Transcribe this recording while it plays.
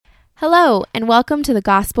Hello, and welcome to the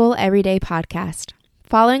Gospel Everyday Podcast,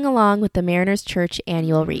 following along with the Mariners Church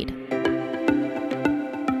annual read.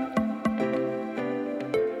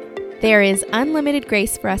 There is unlimited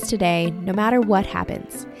grace for us today, no matter what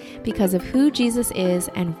happens, because of who Jesus is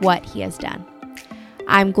and what he has done.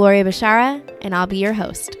 I'm Gloria Bashara, and I'll be your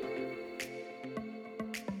host.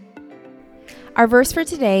 Our verse for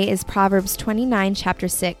today is Proverbs 29, chapter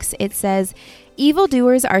 6. It says,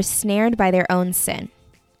 "Evildoers are snared by their own sin,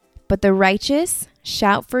 but the righteous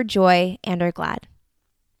shout for joy and are glad."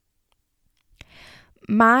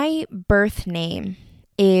 My birth name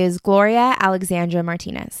is Gloria Alexandra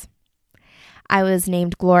Martinez. I was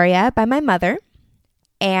named Gloria by my mother,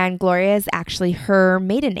 and Gloria is actually her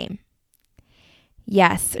maiden name.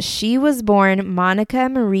 Yes, she was born Monica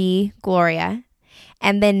Marie Gloria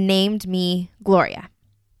and then named me Gloria.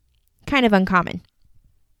 Kind of uncommon.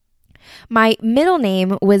 My middle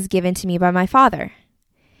name was given to me by my father.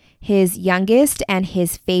 His youngest and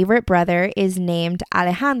his favorite brother is named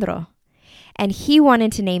Alejandro, and he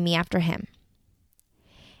wanted to name me after him.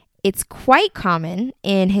 It's quite common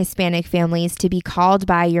in Hispanic families to be called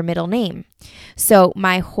by your middle name, so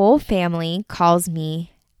my whole family calls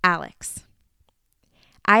me Alex.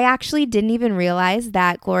 I actually didn't even realize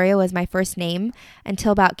that Gloria was my first name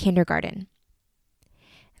until about kindergarten.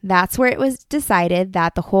 That's where it was decided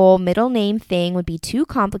that the whole middle name thing would be too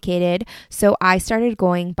complicated, so I started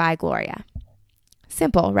going by Gloria.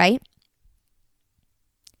 Simple, right?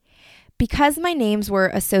 Because my names were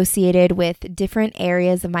associated with different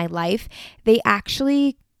areas of my life, they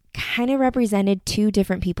actually kind of represented two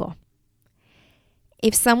different people.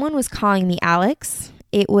 If someone was calling me Alex,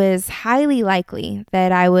 it was highly likely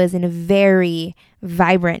that I was in a very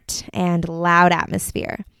vibrant and loud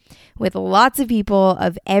atmosphere, with lots of people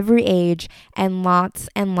of every age and lots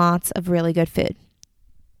of really good food.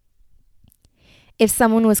 If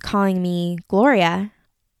someone was calling me Gloria,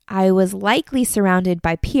 I was likely surrounded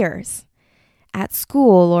by peers at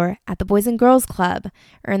school or at the Boys and Girls Club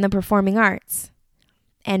or in the performing arts,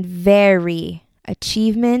 and very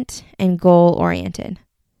achievement and goal oriented.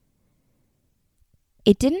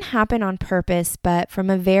 It didn't happen on purpose, but from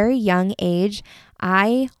a very young age,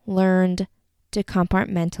 I learned to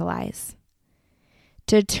compartmentalize,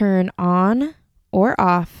 to turn on or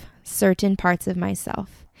off certain parts of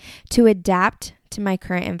myself, to adapt to my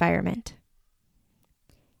current environment.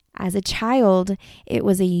 As a child, it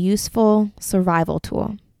was a useful survival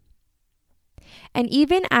tool. And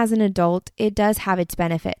even as an adult, it does have its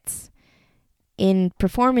benefits. In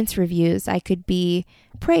performance reviews, I could be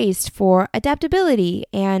praised for adaptability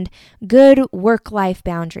and good work-life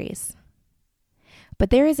boundaries. But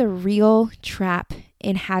there is a real trap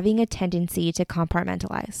in having a tendency to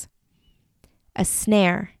compartmentalize. A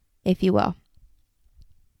snare, if you will.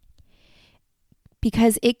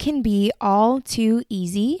 Because it can be all too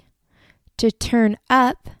easy to turn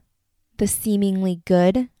up the seemingly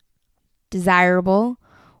good, desirable,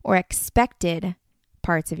 or expected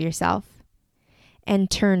parts of yourself and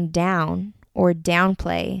turn down or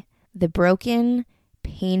downplay the broken,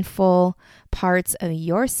 painful parts of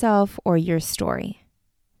yourself or your story.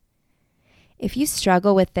 If you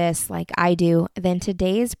struggle with this like I do, then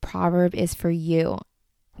today's proverb is for you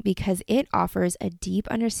because it offers a deep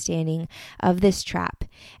understanding of this trap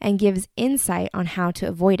and gives insight on how to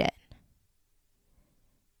avoid it.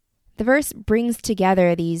 The verse brings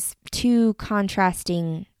together these two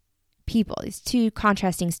contrasting people, these two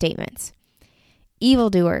contrasting statements.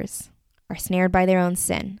 Evildoers are snared by their own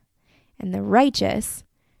sin, and the righteous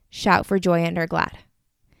shout for joy and are glad.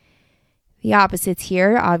 The opposites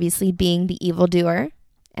here obviously being the evildoer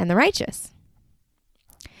and the righteous.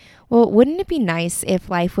 Well, wouldn't it be nice if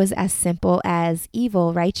life was as simple as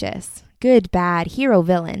evil, righteous, good, bad, hero,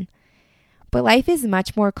 villain? But life is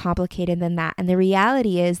much more complicated than that, and the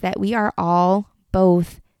reality is that we are all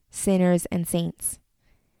both sinners and saints.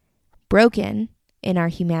 Broken in our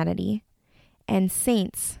humanity, and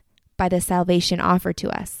saints by the salvation offered to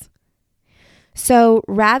us. So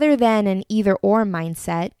rather than an either-or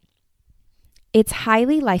mindset, it's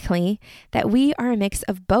highly likely that we are a mix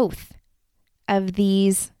of both of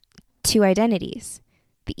these two identities,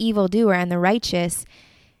 the evildoer and the righteous,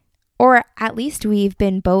 or at least we've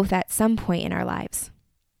been both at some point in our lives.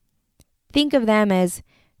 Think of them as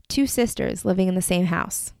two sisters living in the same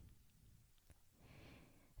house.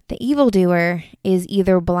 The evildoer is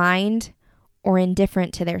either blind or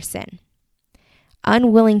indifferent to their sin,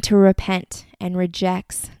 unwilling to repent and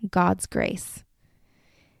rejects God's grace.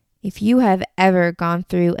 If you have ever gone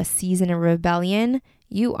through a season of rebellion,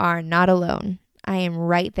 you are not alone. I am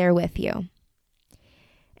right there with you.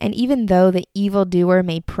 And even though the evildoer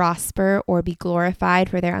may prosper or be glorified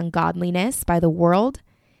for their ungodliness by the world,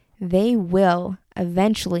 they will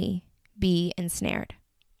eventually be ensnared.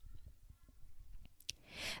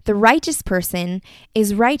 The righteous person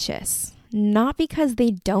is righteous, not because they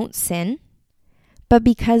don't sin, but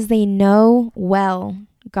because they know well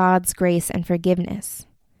God's grace and forgiveness.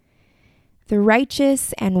 The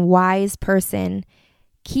righteous and wise person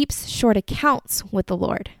keeps short accounts with the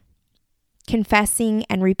Lord, confessing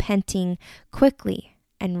and repenting quickly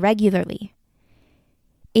and regularly.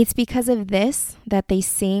 It's because of this that they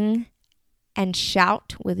sing and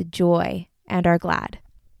shout with joy and are glad.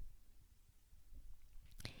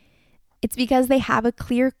 It's because they have a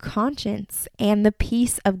clear conscience and the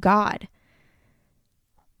peace of God.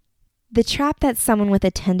 The trap that someone with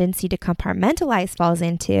a tendency to compartmentalize falls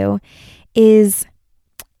into is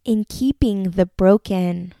in keeping the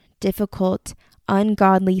broken, difficult,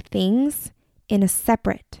 ungodly things in a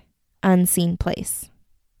separate, unseen place.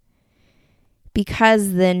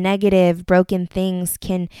 Because the negative, broken things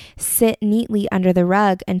can sit neatly under the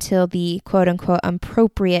rug until the quote-unquote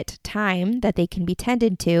appropriate time that they can be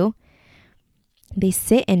tended to, they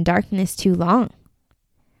sit in darkness too long,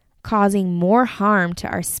 causing more harm to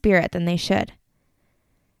our spirit than they should.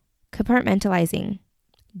 Compartmentalizing,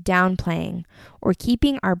 downplaying, or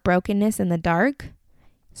keeping our brokenness in the dark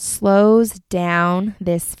slows down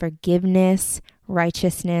this forgiveness,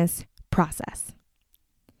 righteousness process.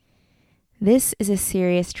 This is a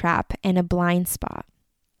serious trap and a blind spot.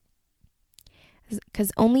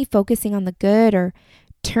 Because only focusing on the good or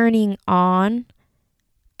turning on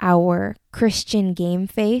our Christian game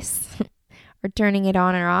face or turning it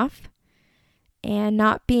on or off and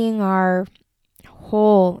not being our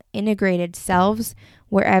whole integrated selves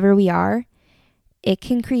wherever we are, it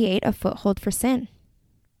can create a foothold for sin.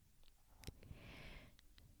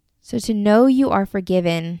 So to know you are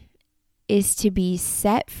forgiven is to be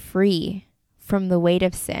set free from the weight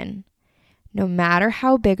of sin, no matter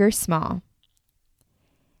how big or small.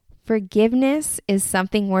 Forgiveness is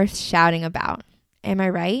something worth shouting about. Am I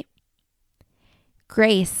right?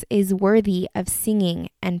 Grace is worthy of singing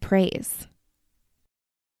and praise.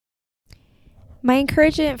 My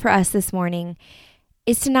encouragement for us this morning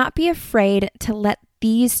is to not be afraid to let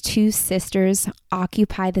these two sisters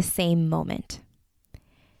occupy the same moment.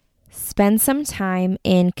 Spend some time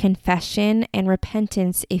in confession and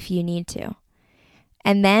repentance if you need to.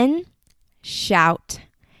 And then shout,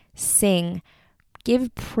 sing,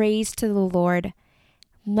 give praise to the Lord.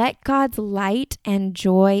 Let God's light and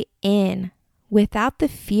joy in without the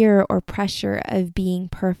fear or pressure of being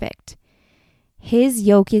perfect. His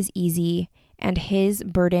yoke is easy and his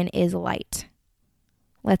burden is light.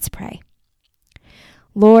 Let's pray.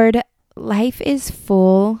 Lord, life is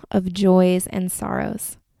full of joys and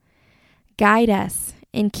sorrows. Guide us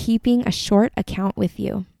in keeping a short account with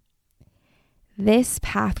you. This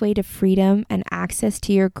pathway to freedom and access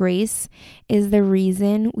to your grace is the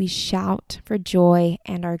reason we shout for joy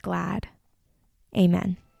and are glad.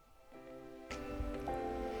 Amen.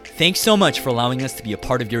 Thanks so much for allowing us to be a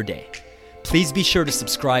part of your day. Please be sure to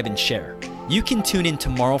subscribe and share. You can tune in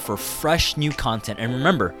tomorrow for fresh new content. And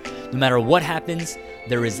remember, no matter what happens,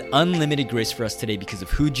 there is unlimited grace for us today because of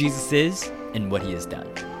who Jesus is and what he has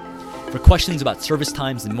done. For questions about service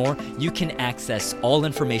times and more, you can access all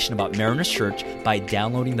information about Mariners Church by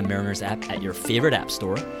downloading the Mariners app at your favorite app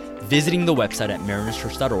store, visiting the website at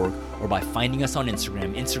marinerschurch.org, or by finding us on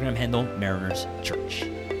Instagram handle Mariners Church.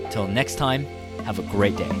 Till next time, have a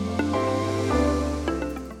great day.